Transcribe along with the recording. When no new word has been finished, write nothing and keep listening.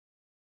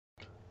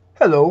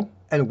Hello,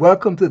 and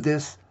welcome to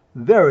this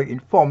very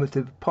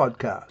informative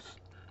podcast.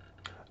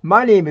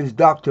 My name is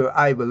Dr.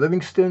 Ivor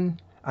Livingston,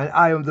 and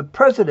I am the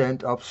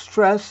president of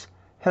Stress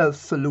Health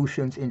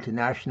Solutions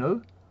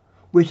International,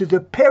 which is the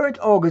parent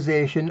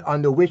organization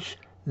under which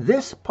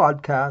this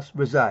podcast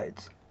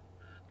resides.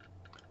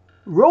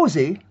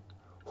 Rosie,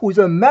 who's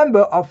a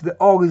member of the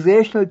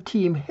organizational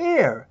team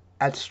here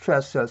at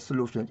Stress Health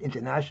Solutions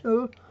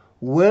International,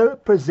 will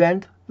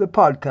present the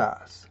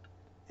podcast.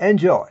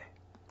 Enjoy.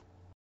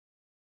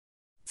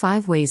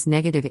 5 ways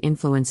negative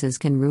influences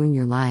can ruin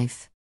your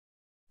life.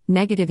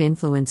 Negative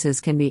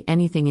influences can be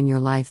anything in your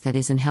life that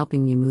isn't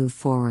helping you move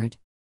forward.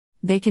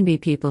 They can be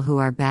people who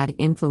are bad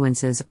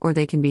influences, or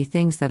they can be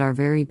things that are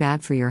very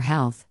bad for your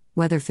health,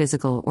 whether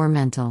physical or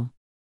mental.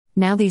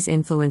 Now, these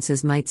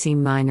influences might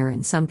seem minor,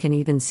 and some can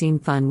even seem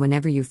fun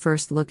whenever you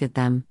first look at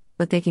them,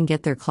 but they can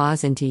get their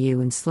claws into you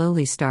and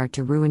slowly start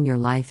to ruin your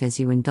life as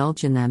you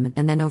indulge in them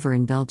and then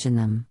overindulge in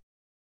them.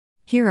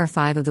 Here are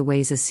 5 of the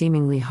ways a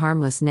seemingly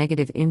harmless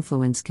negative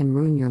influence can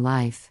ruin your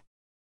life.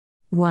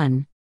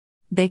 1.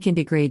 They can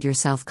degrade your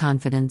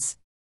self-confidence.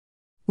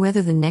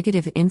 Whether the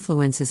negative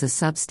influence is a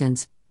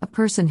substance, a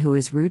person who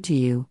is rude to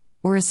you,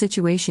 or a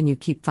situation you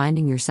keep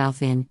finding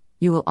yourself in,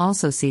 you will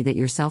also see that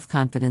your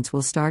self-confidence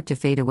will start to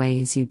fade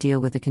away as you deal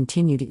with a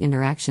continued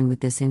interaction with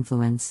this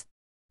influence.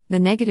 The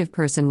negative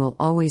person will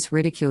always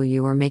ridicule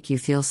you or make you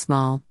feel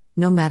small,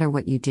 no matter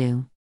what you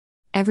do.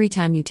 Every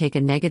time you take a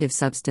negative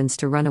substance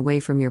to run away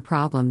from your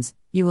problems,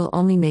 you will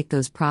only make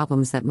those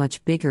problems that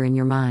much bigger in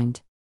your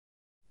mind.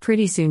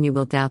 Pretty soon you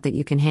will doubt that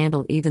you can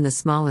handle even the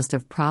smallest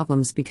of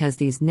problems because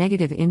these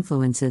negative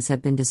influences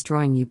have been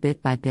destroying you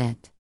bit by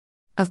bit.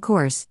 Of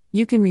course,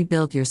 you can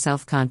rebuild your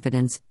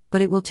self-confidence,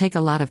 but it will take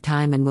a lot of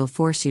time and will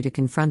force you to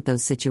confront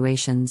those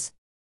situations.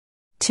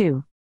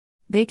 2.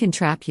 They can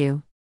trap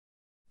you.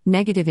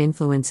 Negative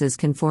influences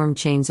can form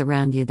chains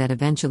around you that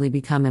eventually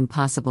become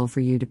impossible for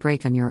you to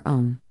break on your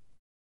own.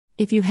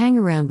 If you hang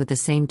around with the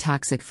same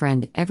toxic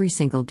friend every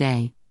single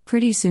day,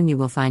 pretty soon you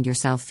will find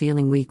yourself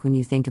feeling weak when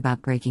you think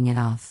about breaking it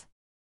off.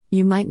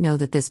 You might know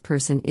that this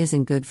person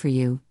isn't good for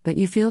you, but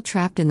you feel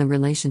trapped in the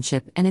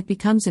relationship and it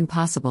becomes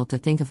impossible to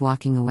think of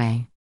walking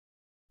away.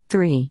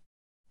 3.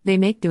 They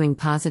make doing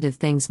positive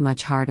things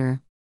much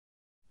harder.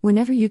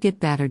 Whenever you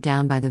get battered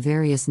down by the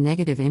various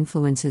negative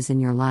influences in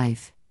your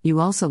life, you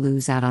also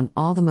lose out on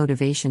all the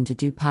motivation to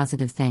do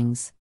positive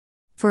things.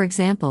 For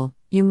example,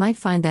 you might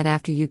find that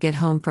after you get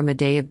home from a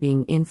day of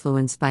being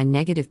influenced by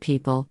negative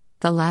people,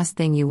 the last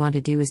thing you want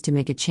to do is to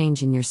make a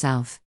change in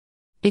yourself.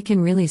 It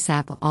can really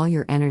sap all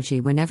your energy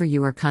whenever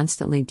you are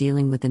constantly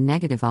dealing with the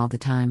negative all the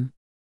time.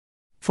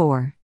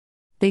 4.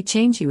 They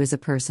change you as a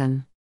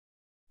person.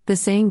 The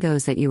saying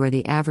goes that you are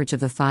the average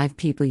of the 5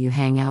 people you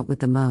hang out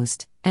with the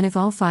most, and if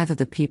all 5 of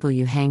the people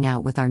you hang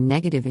out with are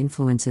negative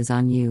influences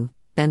on you,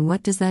 then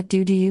what does that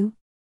do to you?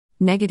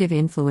 Negative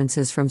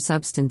influences from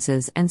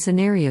substances and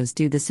scenarios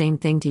do the same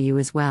thing to you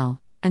as well,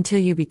 until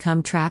you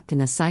become trapped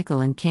in a cycle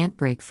and can't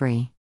break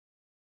free.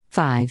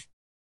 5.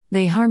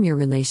 They harm your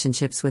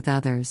relationships with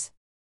others.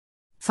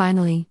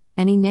 Finally,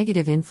 any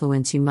negative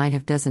influence you might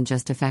have doesn't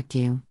just affect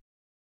you.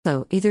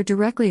 So, either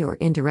directly or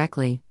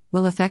indirectly,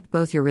 will affect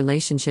both your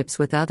relationships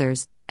with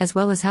others, as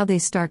well as how they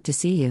start to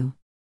see you.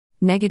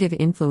 Negative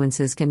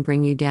influences can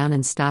bring you down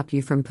and stop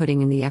you from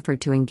putting in the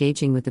effort to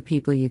engaging with the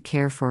people you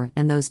care for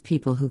and those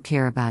people who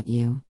care about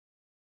you.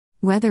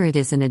 Whether it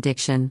is an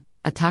addiction,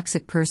 a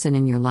toxic person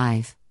in your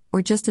life,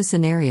 or just a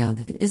scenario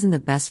that isn't the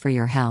best for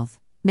your health,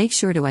 make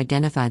sure to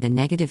identify the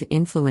negative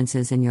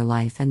influences in your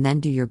life and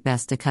then do your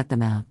best to cut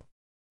them out.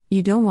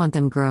 You don't want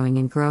them growing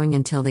and growing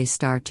until they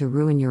start to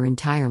ruin your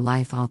entire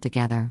life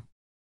altogether.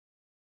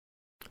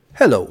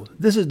 Hello,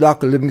 this is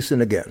Dr.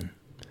 Livingston again.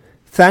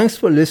 Thanks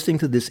for listening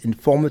to this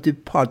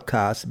informative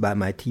podcast by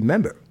my team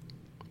member.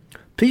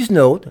 Please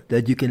note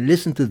that you can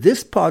listen to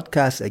this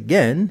podcast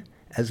again,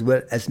 as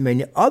well as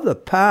many other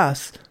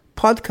past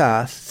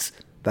podcasts,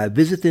 by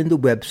visiting the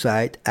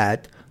website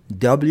at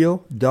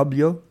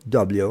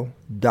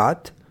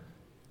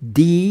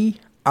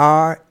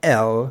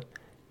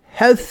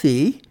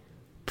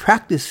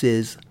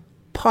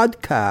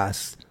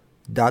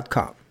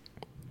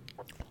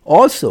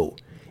Also,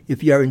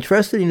 if you are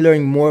interested in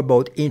learning more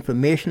about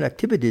information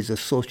activities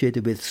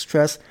associated with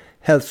Stress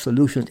Health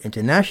Solutions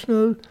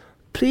International,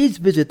 please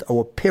visit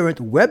our parent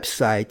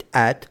website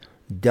at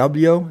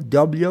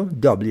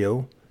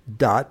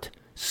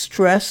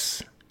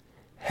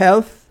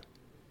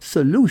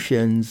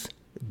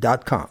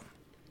www.stresshealthsolutions.com.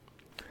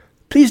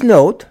 Please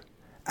note,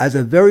 as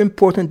a very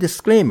important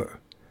disclaimer,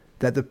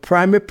 that the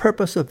primary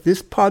purpose of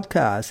this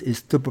podcast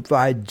is to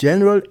provide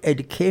general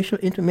educational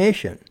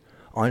information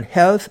on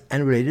health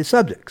and related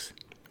subjects.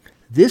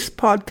 This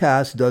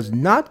podcast does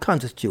not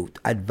constitute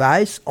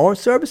advice or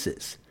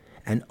services,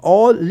 and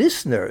all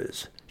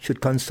listeners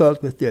should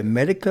consult with their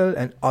medical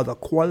and other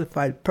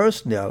qualified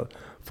personnel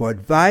for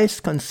advice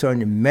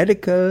concerning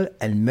medical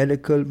and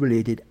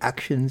medical-related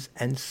actions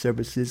and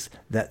services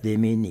that they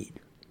may need.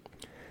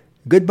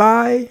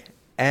 Goodbye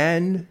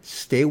and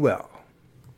stay well.